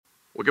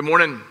Well, good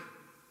morning.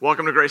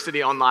 Welcome to Grace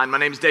City Online. My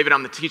name is David.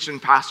 I'm the teaching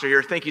pastor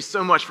here. Thank you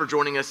so much for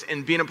joining us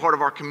and being a part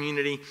of our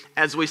community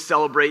as we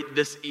celebrate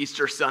this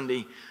Easter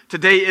Sunday.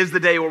 Today is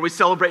the day where we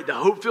celebrate the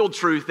hope-filled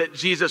truth that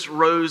Jesus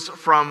rose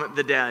from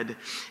the dead.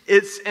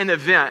 It's an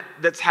event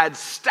that's had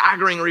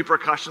staggering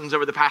repercussions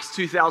over the past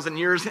 2,000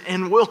 years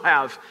and will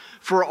have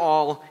for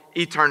all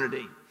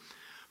eternity.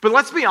 But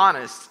let's be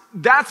honest,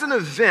 that's an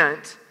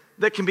event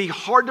that can be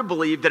hard to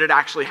believe that it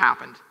actually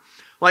happened.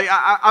 Like,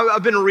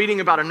 I've been reading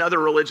about another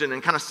religion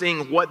and kind of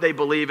seeing what they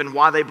believe and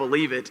why they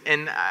believe it.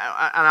 And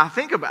I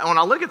think about, when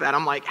I look at that,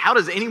 I'm like, how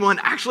does anyone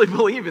actually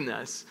believe in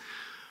this?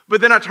 But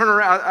then I turn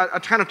around, I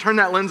kind of turn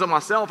that lens on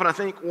myself and I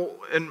think, well,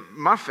 in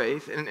my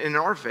faith, in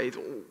our faith,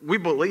 we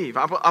believe.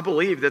 I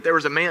believe that there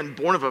was a man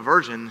born of a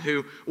virgin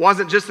who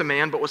wasn't just a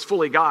man, but was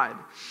fully God.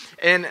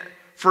 And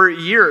for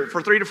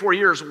 3 to 4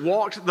 years,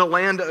 walked the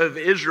land of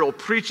Israel,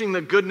 preaching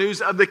the good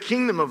news of the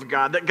kingdom of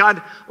God, that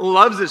God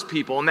loves his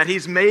people and that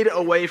he's made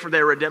a way for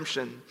their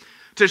redemption.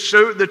 To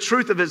show the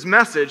truth of his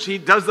message, he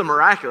does the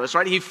miraculous,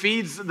 right? He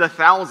feeds the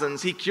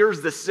thousands, he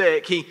cures the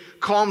sick, he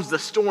calms the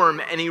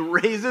storm, and he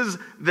raises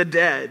the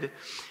dead.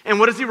 And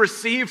what does he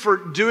receive for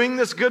doing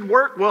this good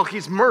work? Well,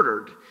 he's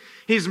murdered.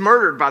 He's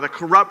murdered by the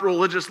corrupt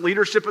religious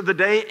leadership of the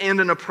day and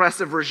an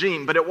oppressive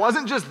regime. But it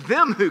wasn't just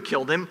them who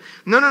killed him.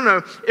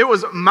 No. It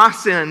was my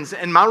sins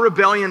and my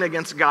rebellion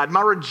against God,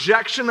 my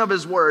rejection of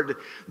his word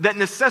that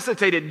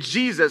necessitated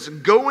Jesus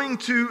going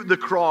to the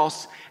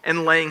cross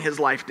and laying his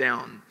life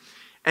down.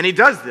 And he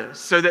does this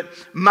so that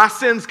my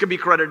sins could be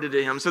credited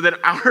to him, so that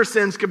our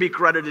sins could be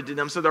credited to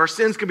him, so that our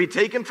sins could be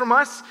taken from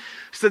us,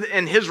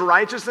 and his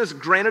righteousness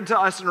granted to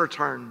us in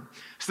return,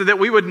 so that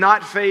we would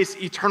not face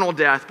eternal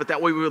death, but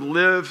that we would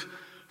live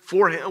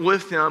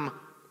with him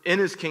in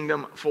his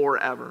kingdom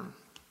forever.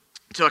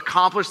 To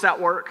accomplish that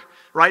work,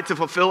 right, to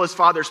fulfill his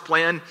Father's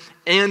plan,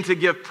 and to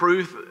give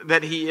proof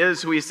that he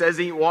is who he says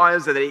he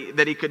was, that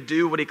he could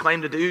do what he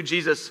claimed to do,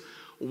 Jesus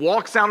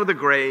walks out of the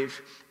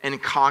grave and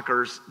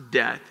conquers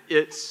death.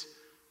 It's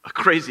a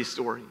crazy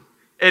story.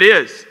 It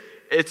is.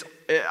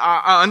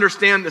 I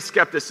understand the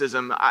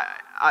skepticism.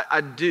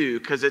 I do,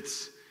 because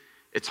it's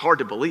hard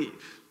to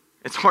believe.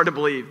 It's hard to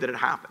believe that it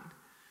happened.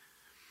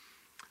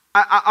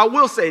 I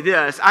will say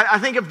this. I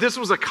think if this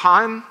was a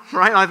con,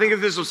 right? I think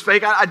if this was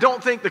fake, I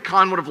don't think the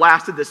con would have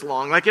lasted this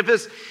long. Like if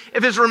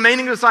his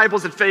remaining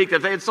disciples had faked,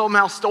 if they had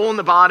somehow stolen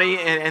the body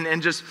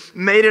and just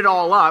made it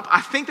all up,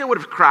 I think they would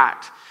have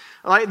cracked.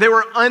 Like they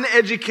were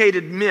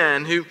uneducated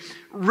men who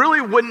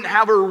really wouldn't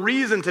have a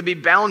reason to be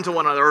bound to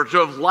one another or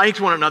to have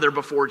liked one another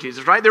before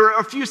Jesus, right? There were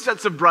a few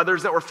sets of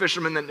brothers that were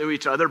fishermen that knew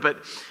each other,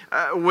 but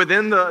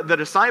within the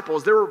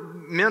disciples, there were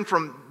men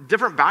from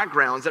different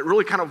backgrounds that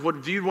really kind of would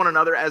view one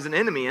another as an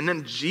enemy. And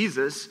then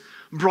Jesus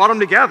brought them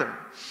together.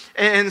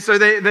 And so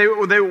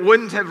they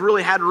wouldn't have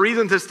really had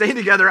reason to stay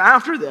together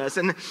after this.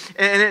 And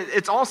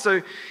it's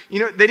also, they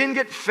didn't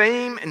get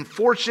fame and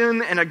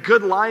fortune and a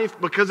good life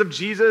because of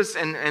Jesus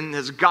and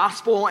his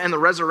gospel and the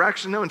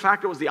resurrection. No, in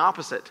fact, it was the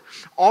opposite.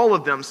 All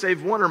of them,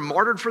 save one, are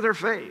martyred for their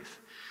faith.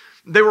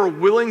 They were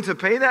willing to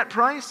pay that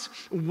price,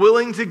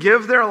 willing to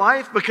give their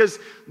life because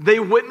they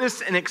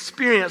witnessed and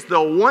experienced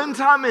the one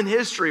time in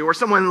history where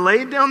someone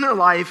laid down their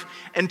life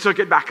and took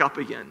it back up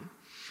again.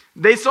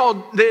 They'd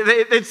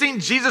seen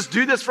Jesus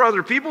do this for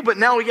other people, but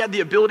now he had the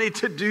ability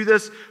to do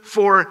this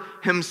for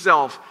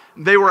himself.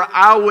 They were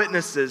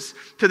eyewitnesses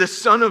to the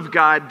Son of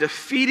God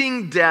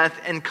defeating death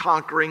and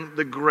conquering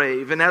the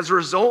grave. And as a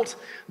result,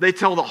 they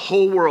tell the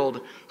whole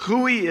world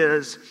who he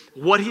is,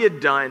 what he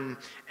had done,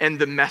 and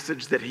the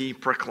message that he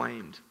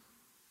proclaimed.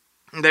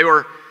 They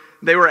were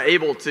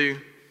able to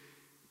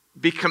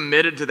be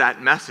committed to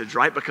that message,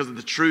 right? Because of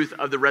the truth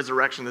of the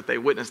resurrection that they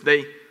witnessed.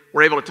 They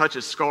were able to touch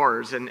his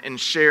scars and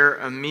share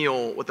a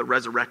meal with the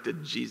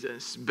resurrected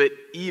Jesus. But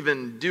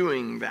even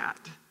doing that,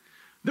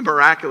 the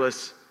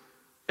miraculous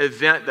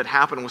event that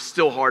happened was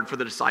still hard for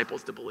the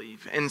disciples to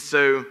believe. And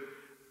so,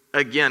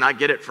 again, I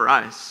get it for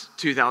us,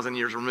 2,000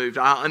 years removed.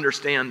 I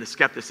understand the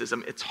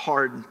skepticism. It's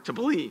hard to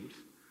believe.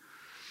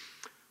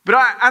 But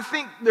I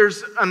think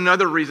there's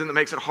another reason that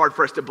makes it hard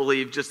for us to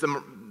believe just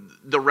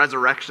the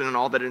resurrection and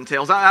all that it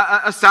entails.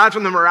 Aside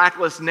from the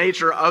miraculous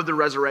nature of the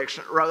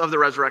resurrection,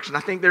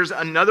 I think there's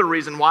another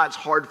reason why it's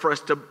hard for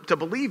us to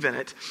believe in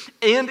it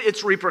and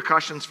its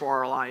repercussions for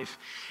our life.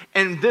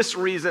 And this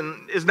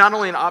reason is not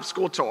only an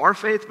obstacle to our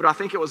faith, but I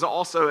think it was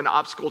also an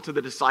obstacle to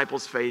the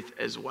disciples' faith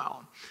as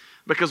well,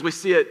 because we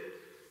see it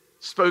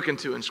spoken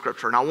to in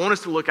Scripture. And I want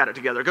us to look at it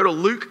together. Go to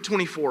Luke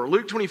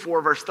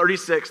 24, verse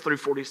 36 through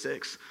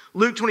 46.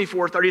 Luke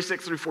 24,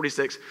 36 through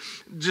 46.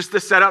 Just the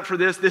setup for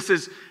this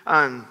is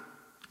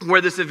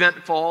where this event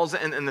falls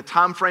and the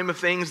time frame of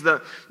things.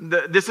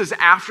 This is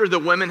after the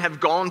women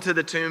have gone to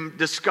the tomb,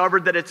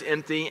 discovered that it's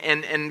empty,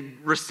 and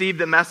received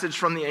the message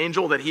from the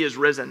angel that he is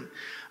risen.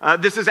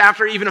 This is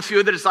after even a few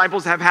of the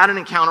disciples have had an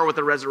encounter with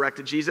the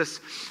resurrected Jesus.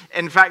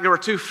 In fact, there were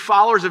two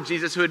followers of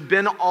Jesus who had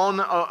been on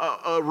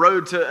a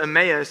road to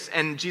Emmaus,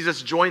 and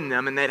Jesus joined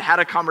them, and they'd had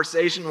a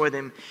conversation with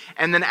him.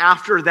 And then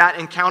after that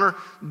encounter,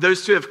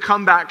 those two have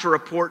come back to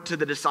report to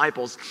the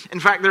disciples. In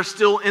fact, they're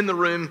still in the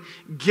room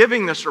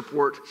giving this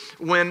report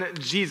when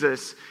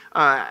Jesus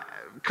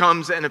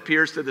comes and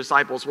appears to the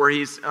disciples, where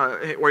he's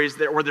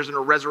there, where there's a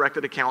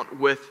resurrected account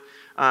with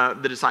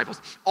the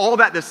disciples. All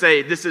that to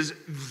say, this is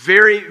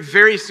very,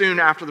 very soon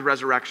after the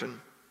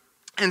resurrection.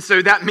 And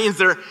so that means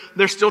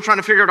they're still trying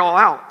to figure it all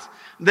out.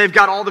 They've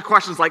got all the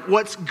questions like,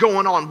 what's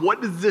going on?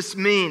 What does this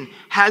mean?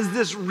 Has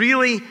this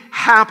really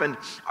happened?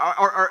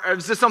 Or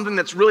is this something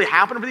that's really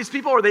happened for these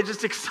people? Or are they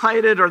just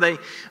excited? Are they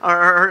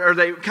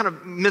kind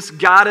of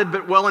misguided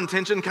but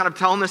well-intentioned, kind of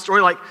telling this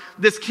story like,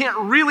 this can't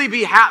really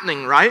be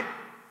happening, right?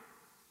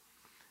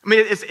 I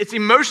mean, it's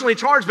emotionally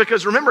charged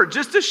because remember,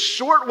 just a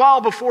short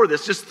while before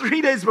this, just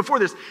 3 days before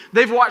this,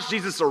 they've watched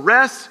Jesus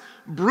arrest,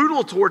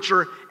 brutal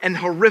torture, and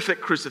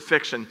horrific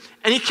crucifixion.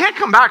 And he can't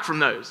come back from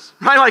those,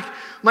 right?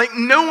 Like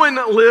no one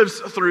lives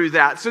through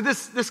that. So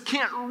this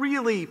can't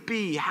really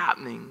be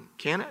happening,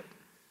 can it?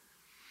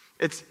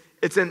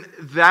 It's in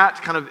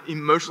that kind of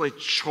emotionally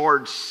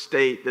charged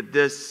state that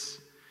this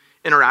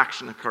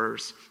interaction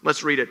occurs.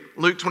 Let's read it.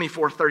 Luke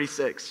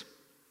 24:36.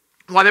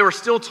 While they were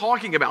still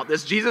talking about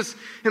this, Jesus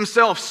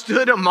himself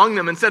stood among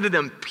them and said to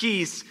them,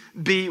 "Peace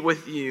be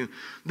with you."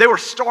 They were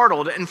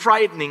startled and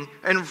frightened,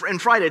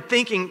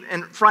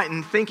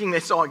 thinking they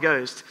saw a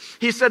ghost.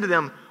 He said to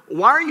them,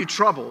 "Why are you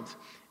troubled?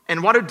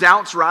 And why do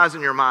doubts rise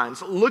in your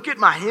minds? Look at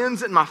my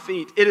hands and my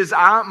feet. It is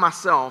I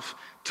myself.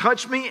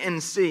 Touch me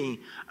and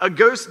see. A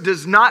ghost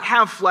does not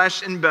have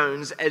flesh and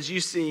bones, as you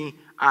see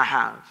I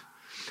have."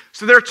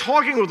 So they're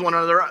talking with one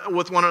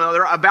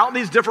another about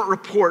these different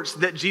reports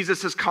that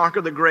Jesus has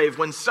conquered the grave,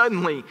 when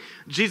suddenly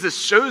Jesus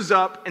shows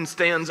up and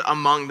stands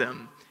among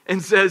them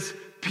and says,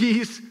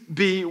 "Peace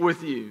be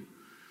with you."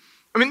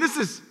 I mean, this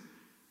is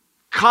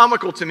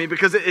comical to me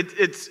because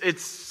it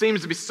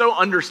seems to be so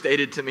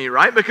understated to me,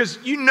 right? Because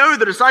you know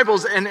the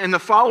disciples and the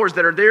followers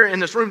that are there in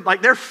this room,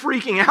 like they're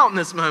freaking out in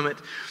this moment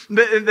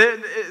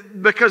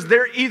because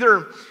they're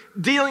either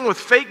dealing with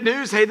fake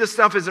news, hey, this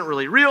stuff isn't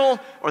really real,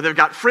 or they've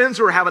got friends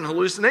who are having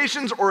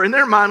hallucinations, or in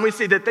their mind we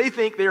see that they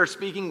think they are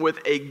speaking with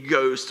a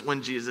ghost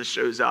when Jesus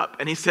shows up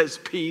and he says,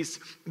 "Peace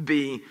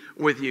be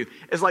with you."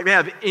 It's like they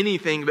have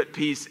anything but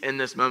peace in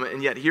this moment,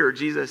 and yet here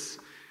Jesus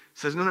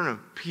says, no,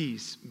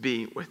 peace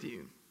be with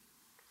you.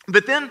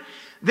 But then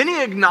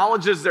he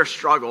acknowledges their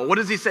struggle. What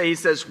does he say? He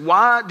says,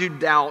 "Why do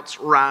doubts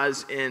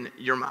rise in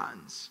your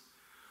minds?"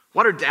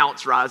 Why do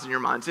doubts rise in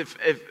your minds? If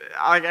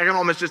I can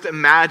almost just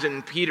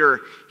imagine Peter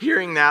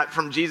hearing that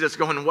from Jesus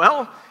going,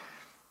 "Well,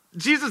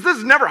 Jesus, this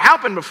has never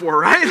happened before,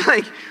 right?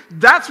 Like,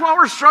 that's why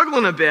we're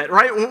struggling a bit,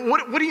 right?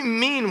 What do you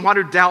mean, why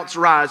do doubts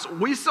rise?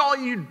 We saw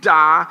you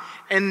die,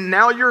 and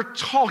now you're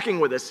talking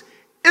with us."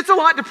 It's a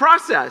lot to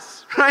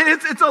process, right?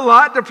 It's a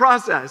lot to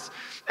process.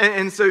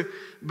 And so,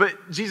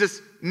 but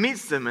Jesus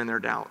meets them in their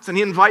doubts, and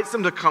he invites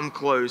them to come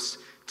close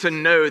to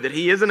know that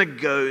he isn't a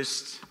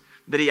ghost,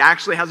 that he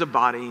actually has a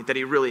body, that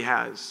he really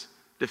has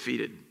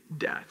defeated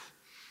death.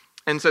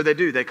 And so they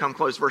do, they come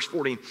close. Verse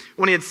 40,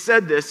 when he had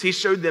said this, he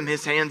showed them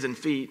his hands and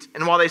feet.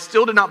 And while they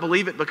still did not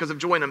believe it because of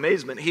joy and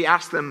amazement, he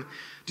asked them,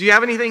 "Do you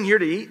have anything here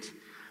to eat?"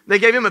 They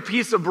gave him a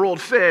piece of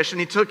broiled fish, and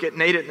he took it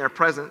and ate it in their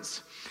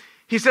presence.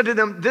 He said to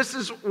them, This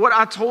is what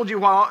I told you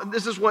while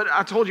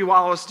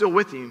I was still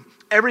with you.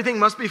 Everything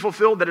must be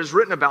fulfilled that is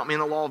written about me in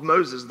the law of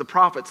Moses, the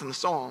prophets, and the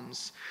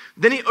Psalms."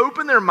 Then he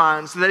opened their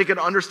minds so that they could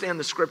understand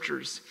the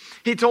scriptures.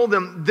 He told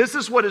them, "This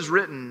is what is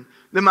written.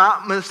 The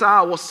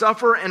Messiah will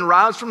suffer and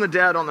rise from the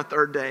dead on the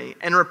third day,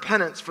 and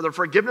repentance for the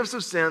forgiveness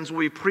of sins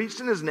will be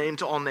preached in his name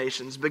to all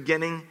nations,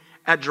 beginning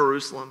at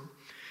Jerusalem.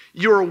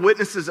 You are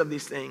witnesses of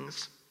these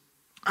things.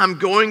 I'm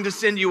going to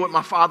send you what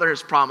my Father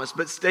has promised,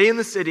 but stay in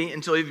the city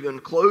until you've been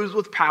clothed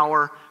with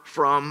power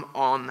from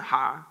on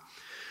high."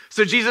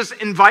 So Jesus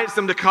invites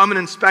them to come and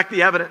inspect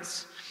the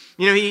evidence.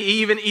 You know,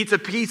 he even eats a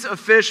piece of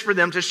fish for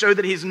them to show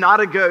that he's not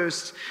a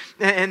ghost.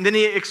 And then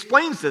he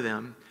explains to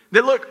them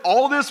that, look,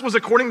 all this was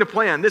according to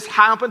plan. This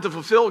happened to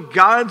fulfill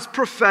God's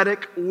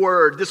prophetic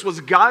word. This was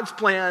God's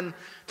plan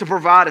to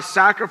provide a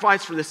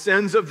sacrifice for the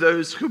sins of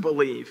those who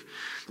believe.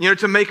 You know,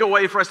 to make a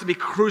way for us to be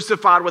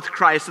crucified with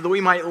Christ so that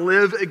we might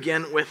live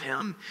again with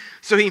him.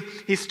 So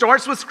he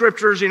starts with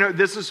scriptures. You know,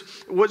 this is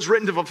what's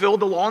written to fulfill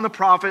the law and the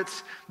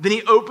prophets. Then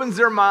he opens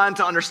their mind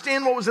to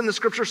understand what was in the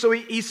scripture. So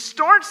he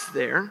starts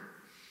there.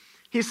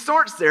 He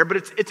starts there, but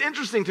it's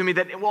interesting to me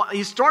that while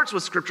he starts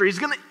with scripture, he's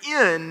going to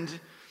end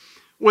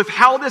with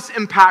how this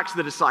impacts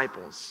the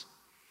disciples.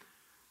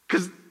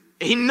 Because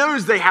he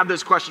knows they have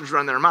those questions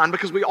running in their mind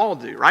because we all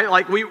do, right?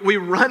 Like we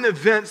run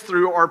events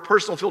through our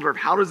personal filter of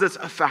how does this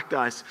affect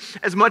us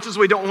as much as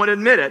we don't want to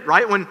admit it,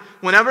 right?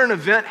 Whenever an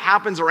event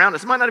happens around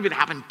us, it might not even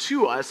happen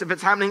to us. If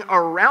it's happening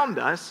around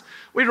us,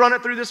 we run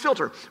it through this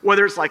filter.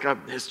 Whether it's like a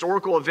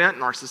historical event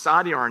in our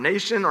society or our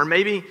nation, or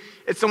maybe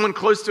it's someone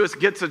close to us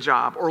gets a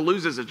job or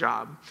loses a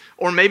job,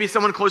 or maybe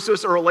someone close to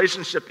us, a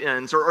relationship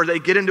ends, or they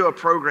get into a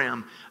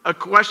program. A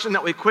question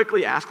that we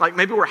quickly ask, like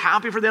maybe we're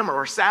happy for them or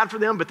we're sad for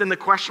them, but then the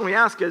question we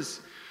ask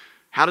is,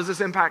 how does this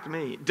impact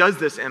me? Does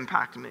this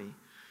impact me?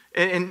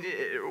 And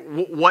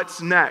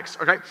what's next?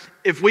 Okay,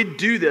 if we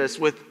do this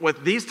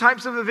with these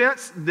types of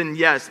events, then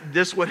yes,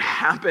 this would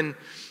happen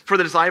for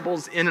the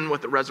disciples in and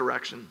with the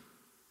resurrection.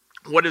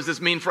 What does this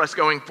mean for us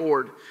going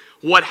forward?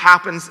 What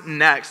happens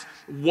next?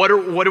 What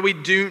do we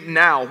do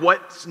now?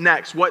 What's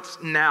next?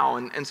 What's now?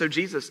 And so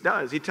Jesus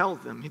does. He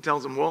tells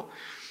them, well,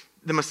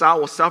 the Messiah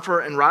will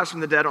suffer and rise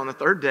from the dead on the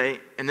third day.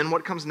 And then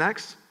what comes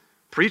next?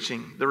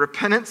 Preaching the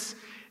repentance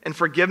and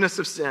forgiveness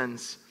of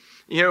sins.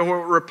 You know,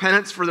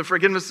 repentance for the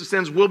forgiveness of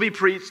sins will be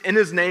preached in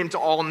his name to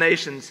all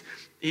nations.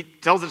 He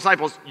tells the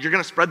disciples, you're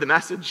going to spread the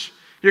message.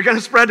 You're going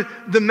to spread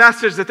the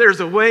message that there's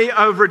a way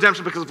of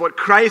redemption because of what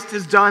Christ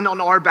has done on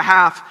our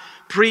behalf.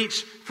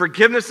 Preach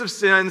forgiveness of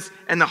sins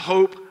and the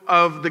hope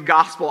of the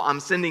gospel.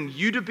 I'm sending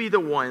you to be the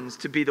ones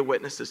to be the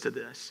witnesses to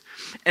this.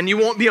 And you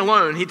won't be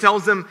alone. He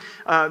tells them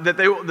that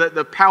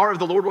the power of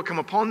the Lord will come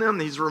upon them.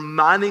 He's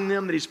reminding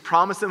them that he's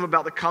promised them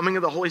about the coming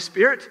of the Holy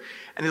Spirit.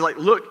 And he's like,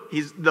 look,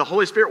 the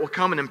Holy Spirit will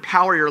come and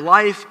empower your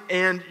life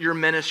and your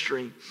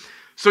ministry.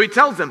 So he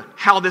tells them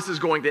how this is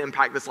going to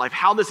impact this life,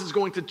 how this is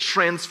going to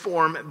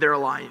transform their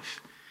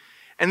life.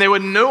 And they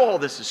would know all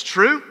this is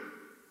true.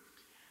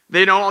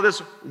 They know all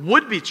this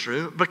would be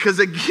true because,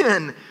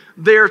 again,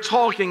 they're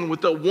talking with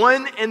the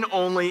one and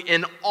only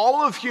in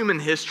all of human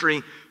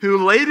history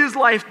who laid his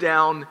life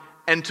down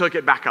and took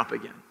it back up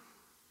again.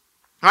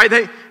 All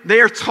right, they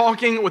are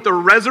talking with the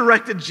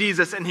resurrected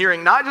Jesus and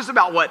hearing not just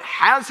about what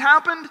has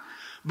happened,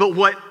 but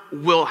what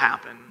will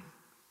happen.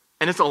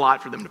 And it's a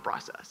lot for them to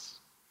process.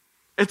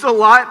 It's a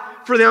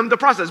lot for them to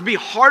process. It'd be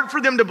hard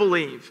for them to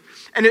believe.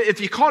 And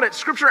if you caught it,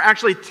 Scripture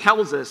actually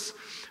tells us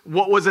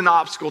what was an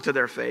obstacle to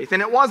their faith.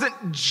 And it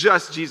wasn't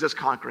just Jesus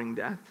conquering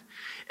death.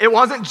 It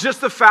wasn't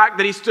just the fact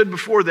that he stood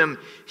before them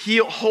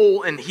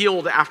whole and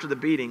healed after the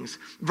beatings.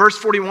 Verse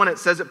 41, it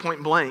says it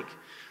point blank.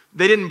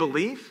 They didn't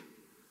believe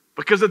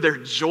because of their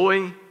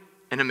joy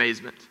and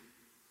amazement.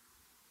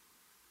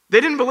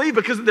 They didn't believe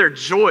because of their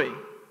joy.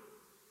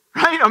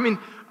 Right? I mean,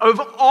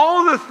 of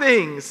all the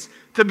things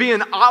to be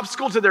an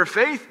obstacle to their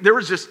faith, there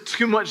was just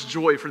too much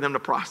joy for them to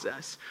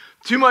process.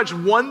 Too much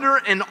wonder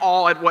and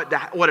awe at what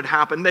had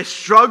happened. They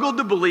struggled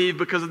to believe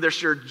because of their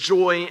sheer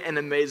joy and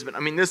amazement. I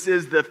mean, this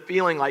is the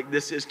feeling like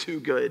this is too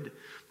good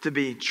to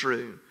be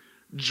true.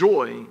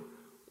 Joy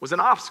was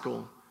an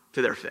obstacle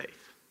to their faith.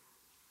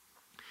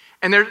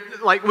 And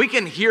we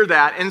can hear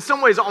that and in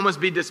some ways almost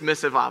be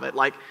dismissive of it.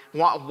 Like,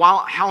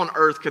 how on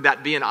earth could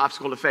that be an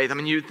obstacle to faith? I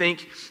mean, you'd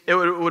think it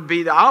would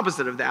be the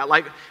opposite of that.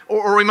 Like,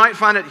 or we might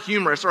find it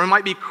humorous, or we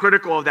might be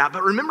critical of that.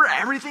 But remember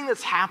everything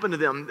that's happened to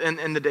them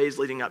in the days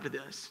leading up to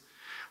this.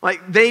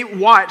 Like, they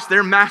watched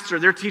their master,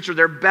 their teacher,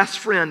 their best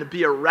friend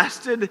be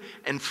arrested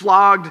and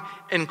flogged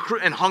and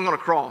hung on a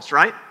cross,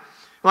 right?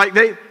 Like,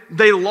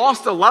 they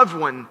lost a loved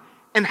one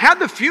and had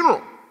the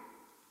funeral.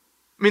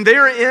 I mean, they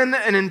are in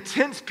an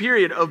intense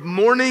period of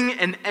mourning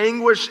and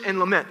anguish and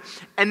lament.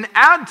 And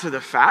add to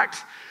the fact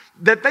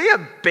that they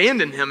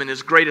abandoned him in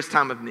his greatest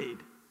time of need.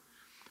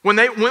 When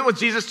they went with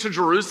Jesus to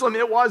Jerusalem,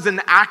 it was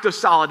an act of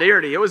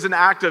solidarity. It was an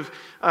act of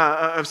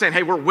saying,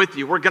 hey, we're with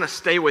you. We're going to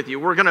stay with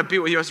you. We're going to be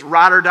with you. It's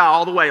ride or die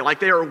all the way.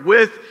 Like, they are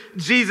with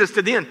Jesus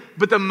to the end.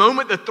 But the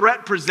moment the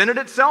threat presented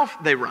itself,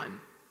 they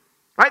run.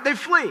 Right? They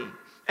flee.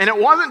 And it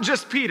wasn't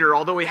just Peter,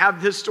 although we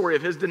have this story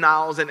of his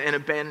denials and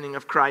abandoning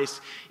of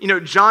Christ. You know,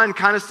 John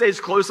kind of stays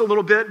close a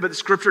little bit, but the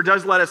Scripture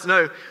does let us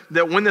know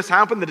that when this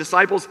happened, the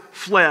disciples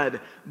fled.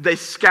 They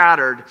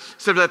scattered.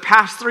 So for the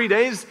past 3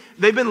 days,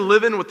 they've been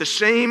living with the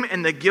shame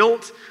and the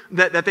guilt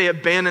that they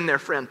abandoned their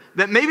friend.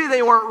 That maybe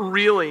they weren't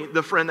really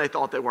the friend they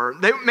thought they were.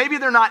 Maybe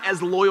they're not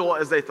as loyal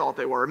as they thought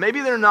they were.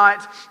 Maybe they're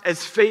not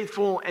as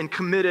faithful and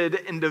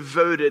committed and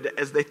devoted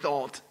as they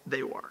thought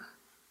they were.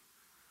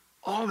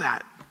 All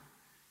that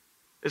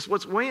is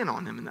what's weighing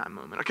on them in that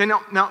moment. Okay,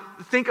 now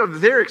think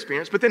of their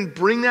experience, but then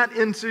bring that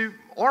into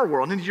our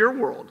world, into your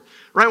world,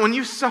 right? When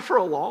you suffer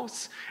a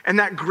loss and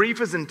that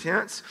grief is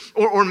intense,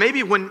 or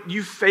maybe when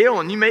you fail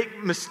and you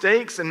make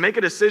mistakes and make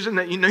a decision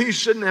that you know you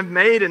shouldn't have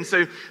made, and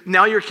so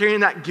now you're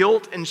carrying that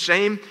guilt and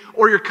shame,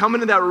 or you're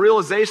coming to that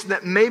realization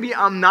that maybe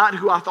I'm not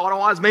who I thought I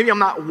was, maybe I'm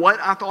not what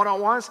I thought I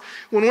was.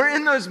 When we're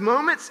in those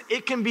moments,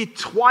 it can be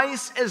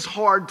twice as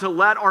hard to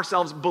let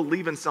ourselves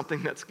believe in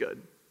something that's good.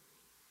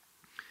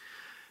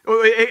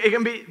 It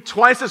can be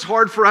twice as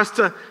hard for us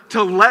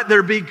to let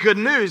there be good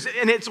news.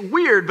 And it's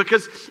weird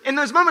because in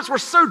those moments we're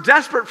so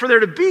desperate for there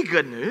to be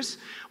good news.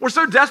 We're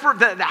so desperate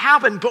that it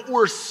happen, but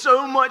we're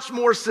so much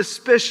more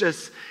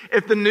suspicious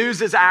if the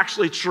news is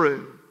actually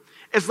true.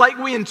 It's like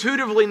we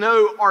intuitively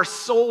know our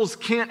souls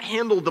can't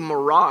handle the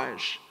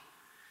mirage.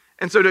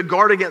 And so to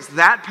guard against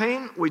that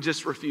pain, we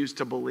just refuse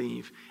to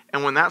believe.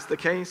 And when that's the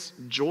case,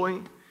 joy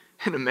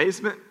and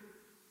amazement,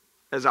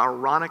 as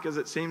ironic as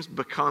it seems,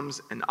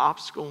 becomes an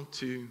obstacle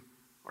to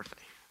our faith.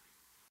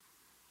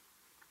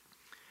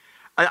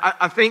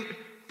 I think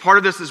part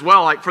of this as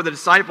well, like for the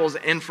disciples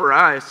and for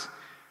us,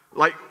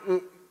 like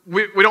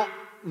we don't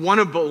want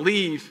to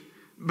believe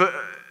but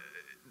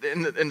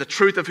in the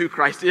truth of who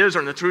Christ is or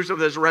in the truth of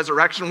his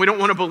resurrection. We don't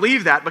want to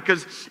believe that,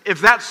 because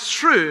if that's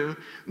true,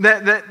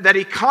 that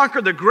he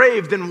conquered the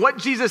grave, then what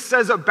Jesus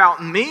says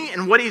about me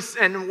and what he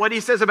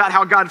says about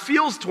how God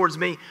feels towards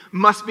me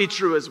must be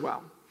true as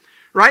well.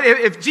 Right?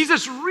 If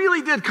Jesus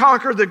really did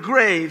conquer the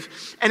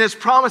grave and has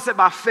promised that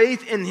by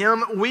faith in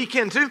him we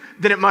can too,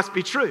 then it must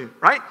be true,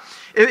 right?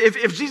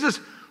 If Jesus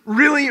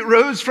really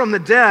rose from the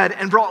dead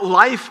and brought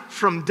life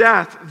from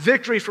death,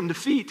 victory from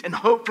defeat, and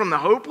hope from the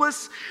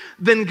hopeless,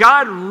 then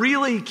God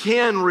really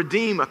can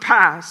redeem a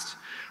past.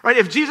 Right?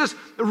 If Jesus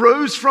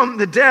rose from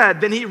the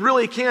dead, then he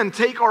really can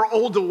take our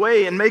old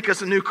away and make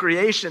us a new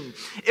creation.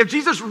 If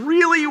Jesus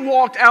really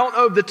walked out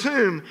of the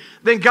tomb,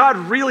 then God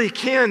really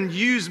can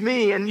use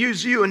me and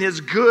use you in his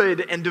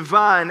good and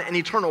divine and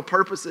eternal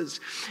purposes.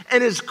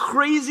 And as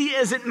crazy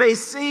as it may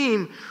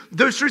seem,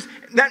 those truths,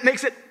 that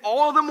makes it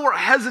all the more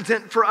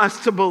hesitant for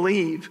us to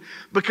believe,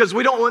 because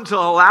we don't want to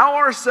allow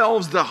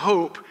ourselves the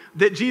hope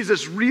that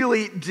Jesus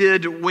really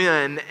did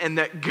win and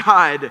that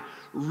God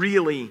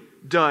really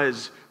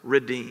does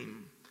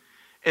redeem.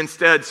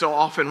 Instead, so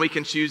often we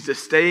can choose to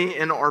stay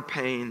in our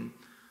pain,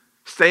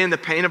 stay in the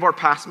pain of our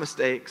past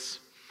mistakes,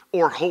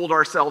 or hold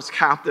ourselves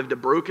captive to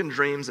broken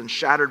dreams and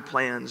shattered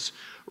plans,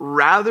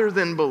 rather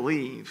than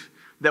believe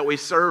that we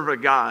serve a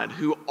God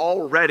who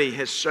already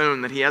has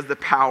shown that he has the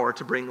power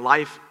to bring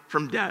life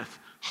from death,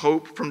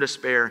 hope from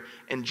despair,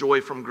 and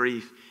joy from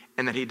grief,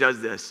 and that he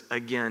does this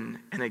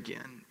again and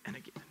again and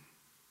again.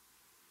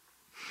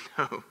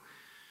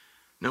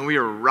 No, we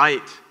are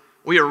right.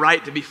 We are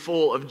right to be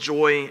full of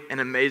joy and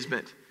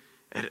amazement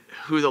at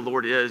who the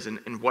Lord is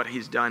and what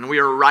he's done. We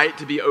are right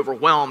to be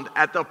overwhelmed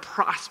at the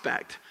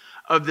prospect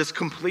of this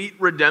complete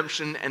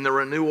redemption and the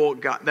renewal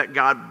that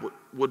God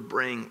would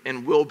bring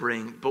and will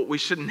bring. But we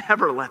should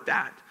never let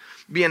that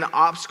be an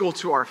obstacle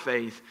to our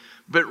faith,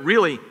 but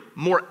really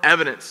more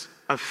evidence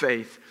of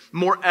faith,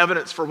 more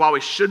evidence for why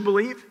we should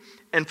believe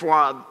and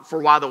for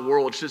why the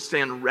world should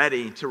stand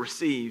ready to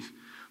receive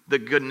the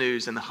good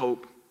news and the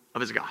hope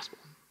of his gospel.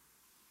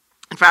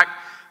 In fact,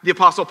 the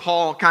Apostle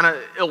Paul kind of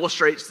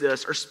illustrates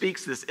this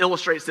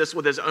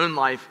with his own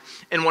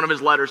life in one of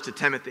his letters to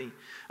Timothy.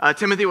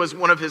 Timothy was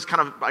one of his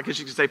kind of, I guess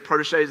you could say,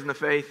 protégés in the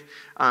faith,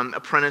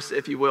 apprentice,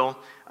 if you will.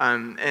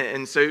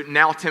 And so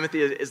now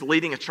Timothy is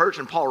leading a church,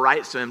 and Paul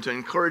writes to him to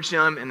encourage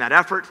him in that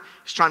effort.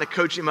 He's trying to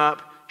coach him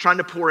up, trying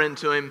to pour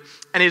into him,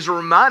 and he's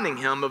reminding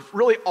him of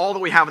really all that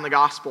we have in the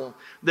gospel,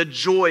 the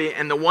joy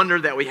and the wonder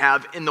that we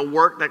have in the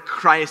work that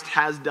Christ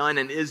has done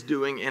and is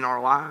doing in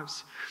our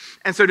lives.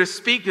 And so to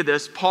speak to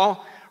this,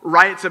 Paul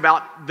writes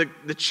about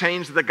the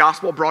change that the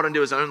gospel brought into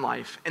his own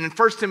life. And in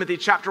 1 Timothy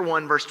chapter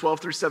 1, verse 12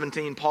 through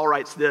 17, Paul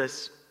writes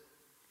this: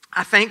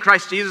 I thank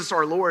Christ Jesus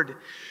our Lord,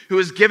 who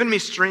has given me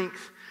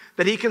strength,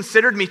 that he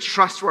considered me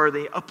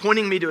trustworthy,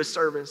 appointing me to his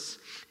service.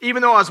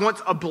 Even though I was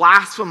once a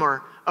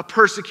blasphemer, a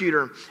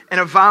persecutor,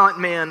 and a violent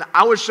man,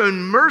 I was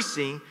shown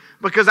mercy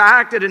because I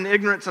acted in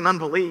ignorance and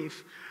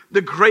unbelief.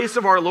 The grace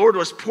of our Lord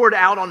was poured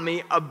out on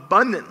me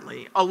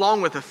abundantly,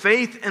 along with the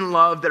faith and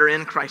love that are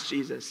in Christ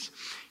Jesus.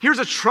 Here's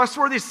a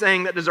trustworthy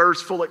saying that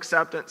deserves full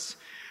acceptance.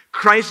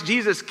 Christ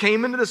Jesus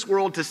came into this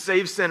world to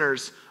save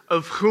sinners,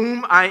 of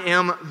whom I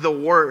am the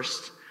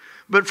worst.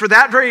 But for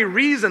that very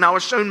reason, I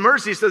was shown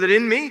mercy, so that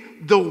in me,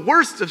 the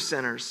worst of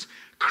sinners,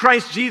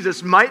 Christ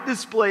Jesus might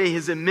display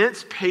his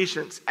immense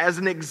patience as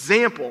an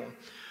example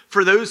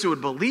for those who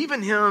would believe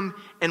in him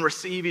and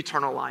receive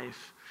eternal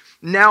life.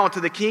 Now to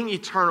the King,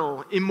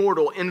 eternal,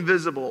 immortal,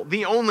 invisible,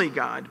 the only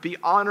God, be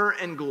honor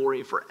and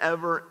glory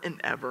forever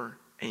and ever.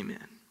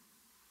 Amen.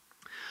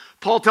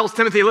 Paul tells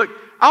Timothy, look,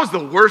 I was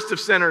the worst of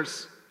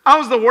sinners. I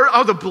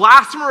was a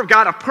blasphemer of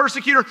God, a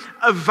persecutor,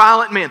 a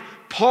violent man.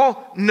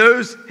 Paul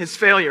knows his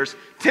failures.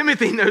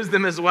 Timothy knows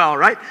them as well,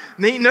 right?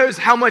 And he knows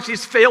how much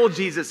he's failed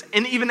Jesus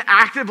and even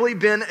actively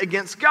been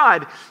against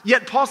God.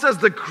 Yet Paul says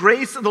the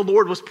grace of the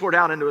Lord was poured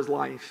out into his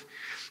life.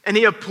 And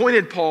he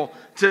appointed Paul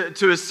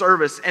to his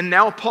service. And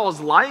now Paul's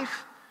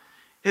life,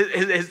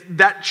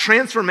 that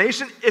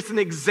transformation, it's an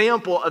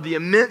example of the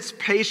immense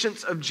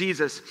patience of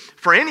Jesus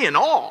for any and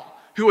all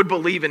who would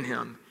believe in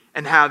him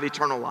and have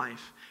eternal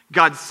life.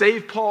 God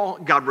saved Paul,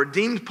 God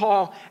redeemed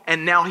Paul,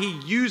 and now he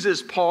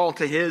uses Paul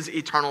to his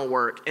eternal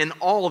work. And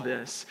all of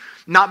this,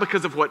 not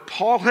because of what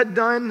Paul had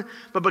done,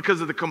 but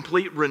because of the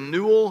complete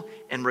renewal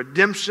and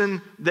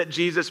redemption that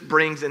Jesus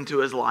brings into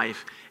his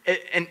life.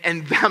 And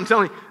I'm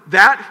telling you,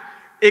 that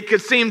it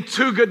could seem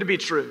too good to be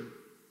true.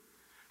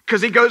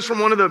 Because he goes from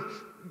one of the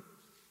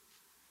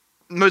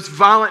most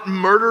violent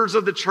murderers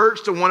of the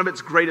church to one of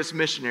its greatest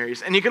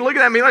missionaries. And you can look at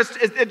that and be like,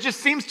 it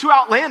just seems too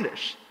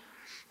outlandish.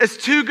 It's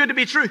too good to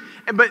be true.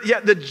 But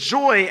yet the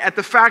joy at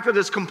the fact that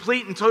it's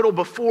complete and total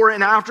before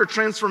and after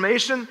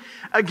transformation,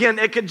 again,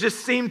 it could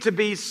just seem to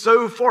be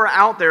so far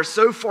out there,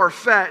 so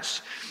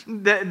far-fetched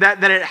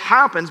that it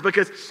happens,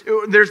 because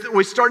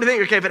we start to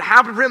think, okay, if it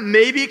happened for him,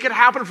 maybe it could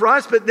happen for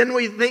us, but then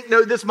we think,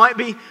 no, this might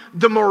be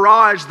the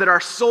mirage that our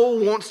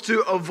soul wants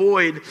to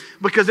avoid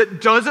because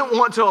it doesn't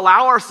want to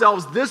allow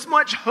ourselves this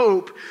much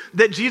hope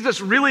that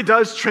Jesus really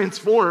does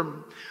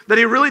transform, that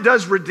he really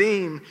does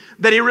redeem,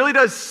 that he really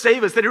does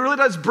save us, that he really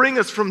does bring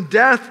us from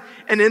death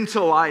and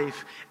into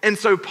life. And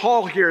so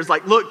Paul here is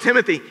like, look,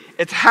 Timothy,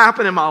 it's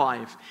happened in my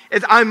life.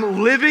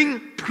 I'm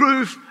living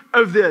proof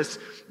of this.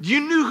 You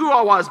knew who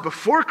I was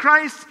before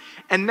Christ,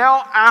 and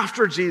now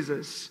after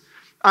Jesus,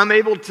 I'm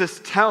able to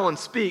tell and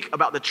speak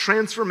about the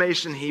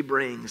transformation he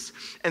brings.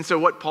 And so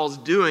what Paul's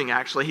doing,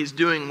 actually, he's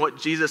doing what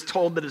Jesus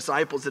told the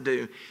disciples to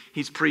do.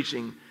 He's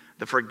preaching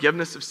the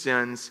forgiveness of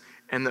sins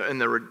and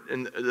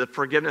the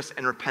forgiveness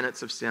and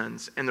repentance of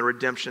sins and the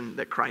redemption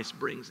that Christ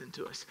brings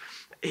into us.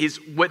 He's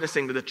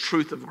witnessing to the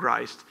truth of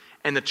Christ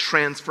and the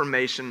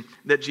transformation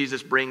that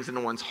Jesus brings into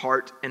one's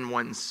heart and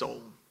one's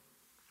soul.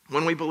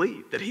 When we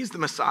believe that he's the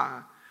Messiah,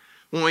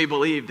 when we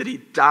believe that he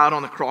died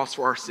on the cross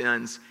for our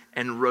sins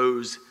and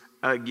rose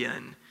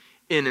again,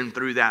 in and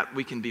through that,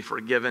 we can be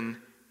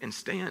forgiven and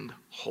stand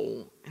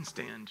whole and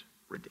stand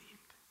redeemed.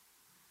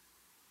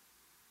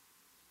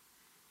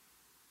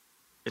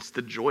 It's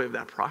the joy of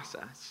that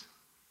process.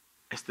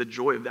 It's the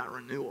joy of that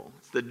renewal.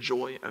 It's the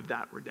joy of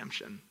that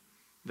redemption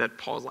that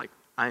Paul's like,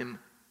 I'm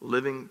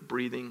living,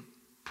 breathing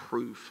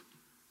proof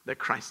that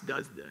Christ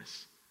does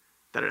this,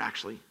 that it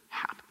actually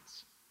happens.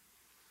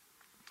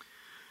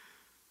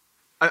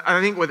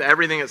 I think with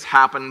everything that's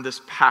happened this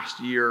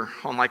past year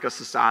on like a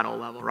societal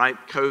level, right?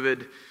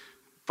 COVID,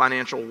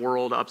 financial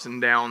world, ups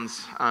and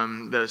downs,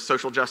 the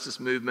social justice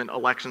movement,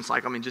 election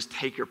cycle, just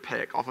take your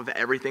pick off of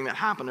everything that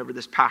happened over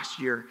this past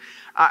year.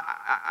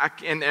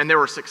 And there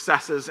were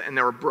successes and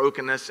there were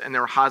brokenness and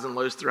there were highs and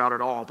lows throughout it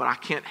all, but I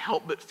can't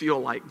help but feel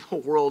like the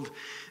world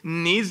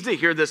needs to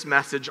hear this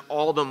message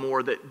all the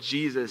more that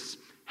Jesus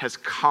has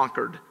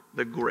conquered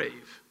the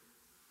grave,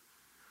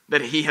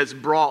 that he has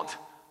brought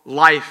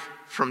life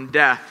from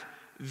death,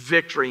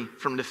 victory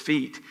from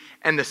defeat.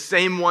 And the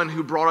same one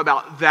who brought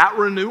about that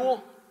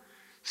renewal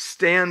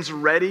stands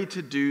ready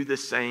to do the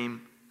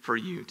same for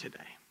you today.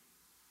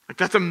 Like,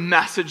 that's a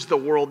message the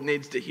world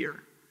needs to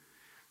hear.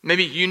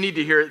 Maybe you need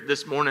to hear it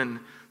this morning,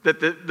 that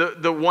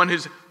the one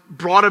who's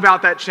brought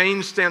about that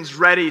change stands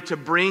ready to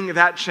bring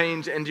that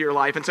change into your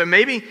life. And so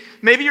maybe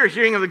you're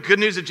hearing of the good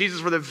news of Jesus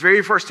for the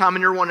very first time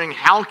and you're wondering,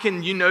 how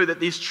can you know that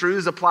these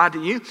truths apply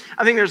to you?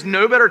 I think there's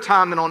no better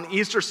time than on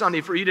Easter Sunday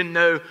for you to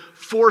know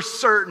for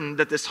certain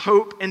that this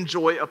hope and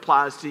joy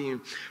applies to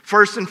you.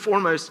 First and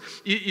foremost,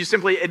 you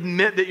simply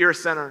admit that you're a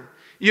sinner.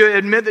 You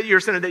admit that you're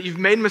a sinner, that you've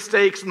made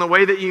mistakes in the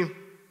way that you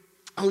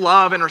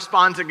love and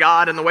respond to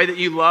God and the way that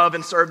you love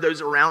and serve those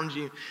around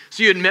you.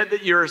 So you admit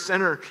that you're a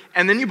sinner,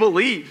 and then you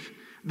believe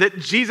that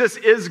Jesus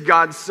is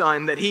God's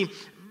Son, that he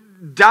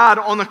died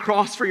on the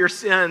cross for your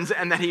sins,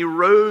 and that he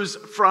rose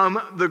from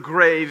the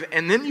grave,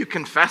 and then you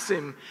confess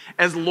him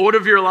as Lord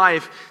of your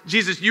life.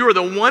 Jesus, you are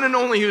the one and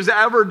only who's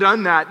ever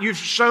done that. You've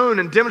shown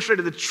and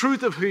demonstrated the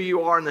truth of who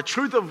you are and the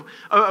truth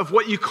of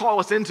what you call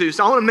us into.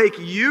 So I want to make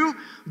you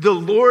the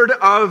Lord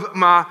of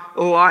my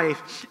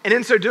life. And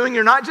in so doing,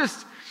 you're not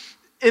just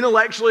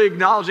intellectually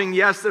acknowledging,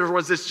 yes, there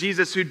was this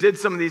Jesus who did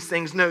some of these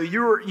things. No,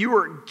 you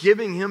were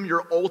giving him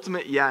your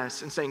ultimate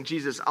yes and saying,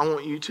 Jesus, I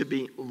want you to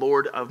be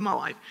Lord of my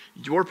life.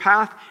 Your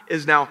path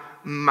is now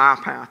my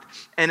path.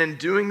 And in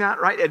doing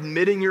that, right,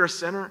 admitting you're a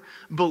sinner,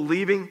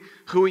 believing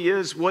who he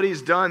is, what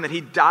he's done, that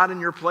he died in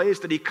your place,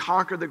 that he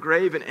conquered the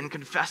grave, and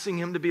confessing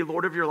him to be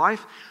Lord of your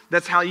life,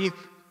 that's how you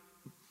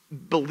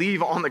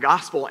believe on the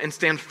gospel and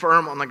stand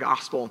firm on the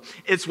gospel.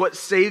 It's what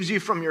saves you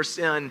from your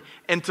sin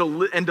and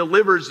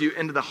delivers you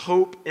into the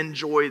hope and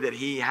joy that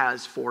he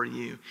has for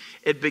you.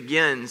 It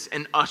begins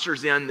and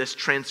ushers in this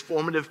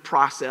transformative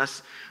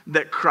process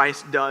that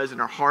Christ does in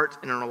our heart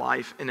and in our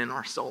life and in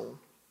our soul.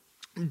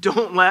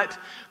 Don't let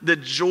the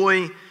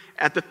joy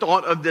at the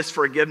thought of this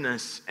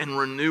forgiveness and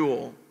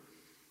renewal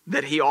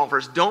that he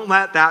offers, don't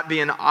let that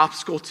be an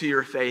obstacle to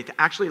your faith.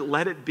 Actually,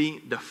 let it be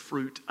the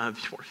fruit of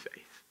your faith.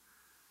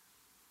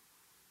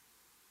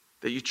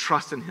 That you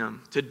trust in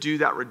him to do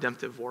that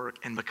redemptive work.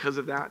 And because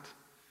of that,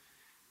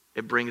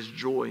 it brings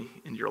joy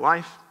into your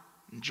life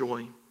and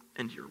joy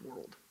into your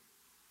world.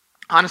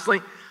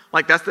 Honestly,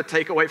 like that's the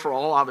takeaway for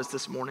all of us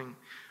this morning.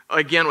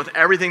 Again, with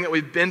everything that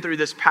we've been through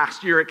this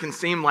past year, it can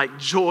seem like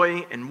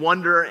joy and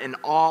wonder and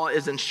awe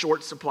is in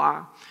short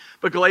supply.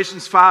 But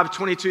Galatians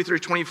 5:22 through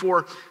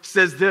 24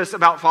 says this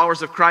about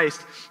followers of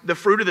Christ. The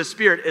fruit of the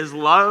Spirit is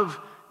love,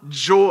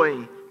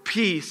 joy,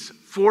 peace,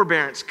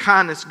 forbearance,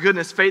 kindness,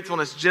 goodness,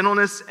 faithfulness,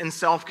 gentleness, and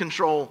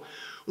self-control.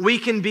 We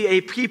can be a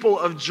people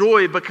of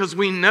joy because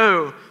we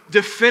know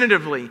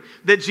definitively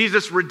that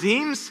Jesus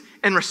redeems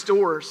and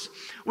restores.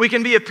 We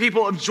can be a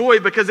people of joy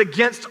because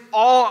against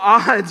all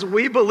odds,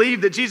 we believe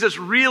that Jesus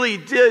really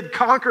did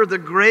conquer the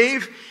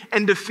grave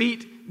and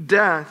defeat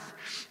death.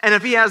 And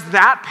if he has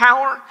that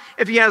power,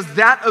 if he has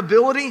that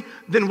ability,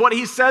 then what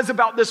he says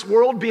about this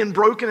world being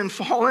broken and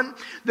fallen,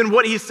 then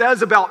what he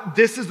says about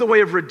this is the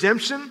way of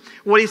redemption,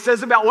 what he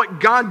says about what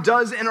God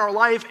does in our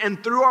life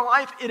and through our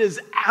life, it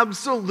is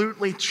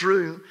absolutely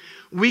true.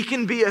 We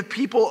can be a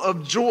people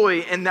of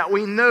joy in that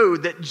we know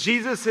that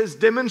Jesus has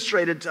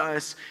demonstrated to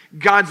us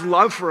God's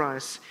love for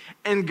us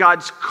and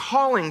God's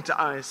calling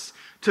to us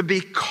to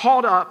be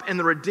caught up in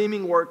the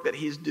redeeming work that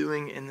he's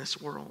doing in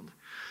this world.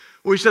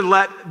 We should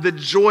let the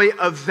joy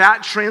of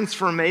that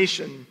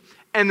transformation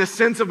and the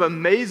sense of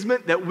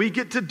amazement that we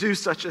get to do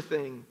such a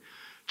thing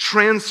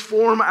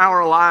transform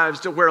our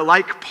lives to where,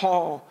 like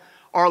Paul,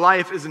 our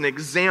life is an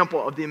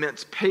example of the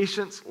immense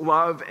patience,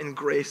 love, and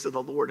grace of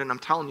the Lord. And I'm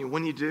telling you,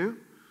 when you do,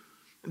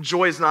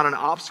 joy is not an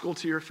obstacle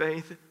to your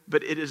faith,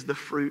 but it is the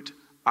fruit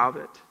of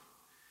it.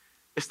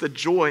 It's the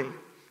joy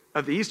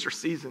of the Easter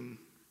season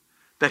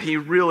that he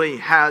really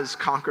has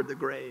conquered the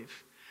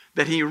grave,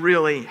 that he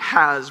really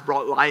has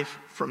brought life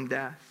from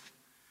death,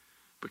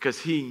 because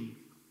he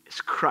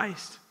is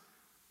Christ,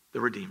 the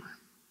Redeemer.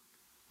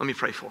 Let me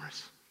pray for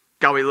us.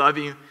 God, we love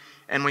you,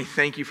 and we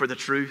thank you for the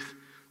truth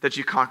that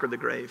you conquered the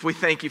grave. We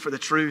thank you for the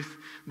truth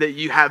that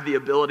you have the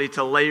ability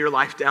to lay your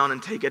life down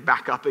and take it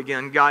back up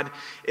again. God,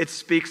 it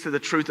speaks to the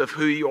truth of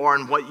who you are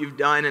and what you've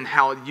done and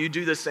how you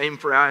do the same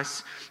for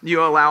us.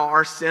 You allow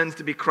our sins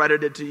to be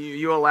credited to you.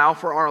 You allow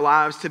for our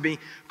lives to be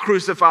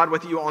crucified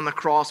with you on the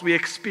cross. We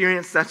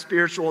experience that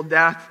spiritual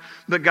death,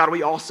 but God,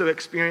 we also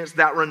experience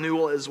that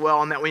renewal as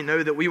well, and that we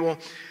know that we will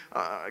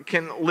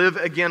can live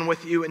again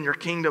with you in your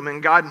kingdom.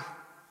 And God,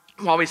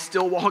 while we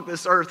still walk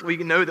this earth, we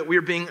know that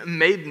we're being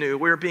made new.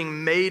 We're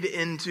being made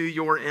into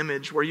your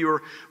image, where you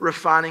are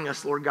refining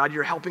us, Lord God.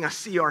 You're helping us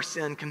see our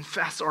sin,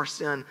 confess our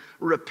sin,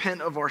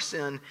 repent of our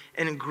sin,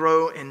 and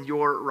grow in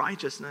your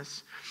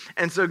righteousness.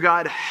 And so,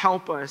 God,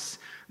 help us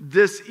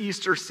this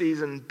Easter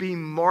season be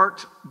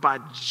marked by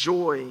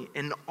joy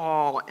and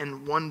awe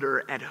and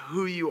wonder at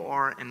who you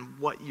are and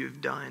what you've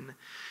done.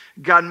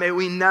 God, may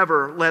we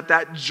never let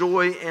that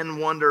joy and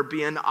wonder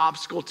be an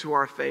obstacle to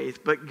our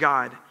faith, but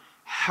God,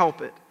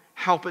 help it.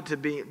 Help it to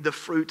be the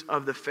fruit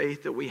of the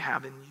faith that we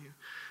have in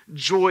you.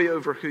 Joy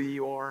over who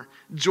you are.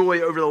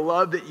 Joy over the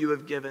love that you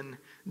have given.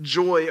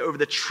 Joy over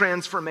the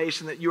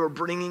transformation that you are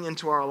bringing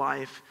into our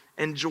life.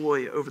 And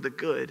joy over the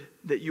good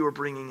that you are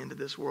bringing into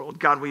this world.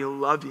 God, we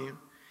love you.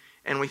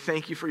 And we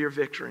thank you for your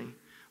victory.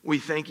 We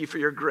thank you for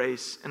your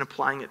grace and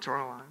applying it to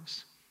our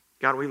lives.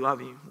 God, we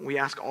love you. We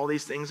ask all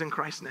these things in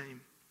Christ's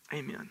name.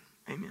 Amen.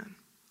 Amen.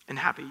 And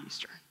happy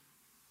Easter.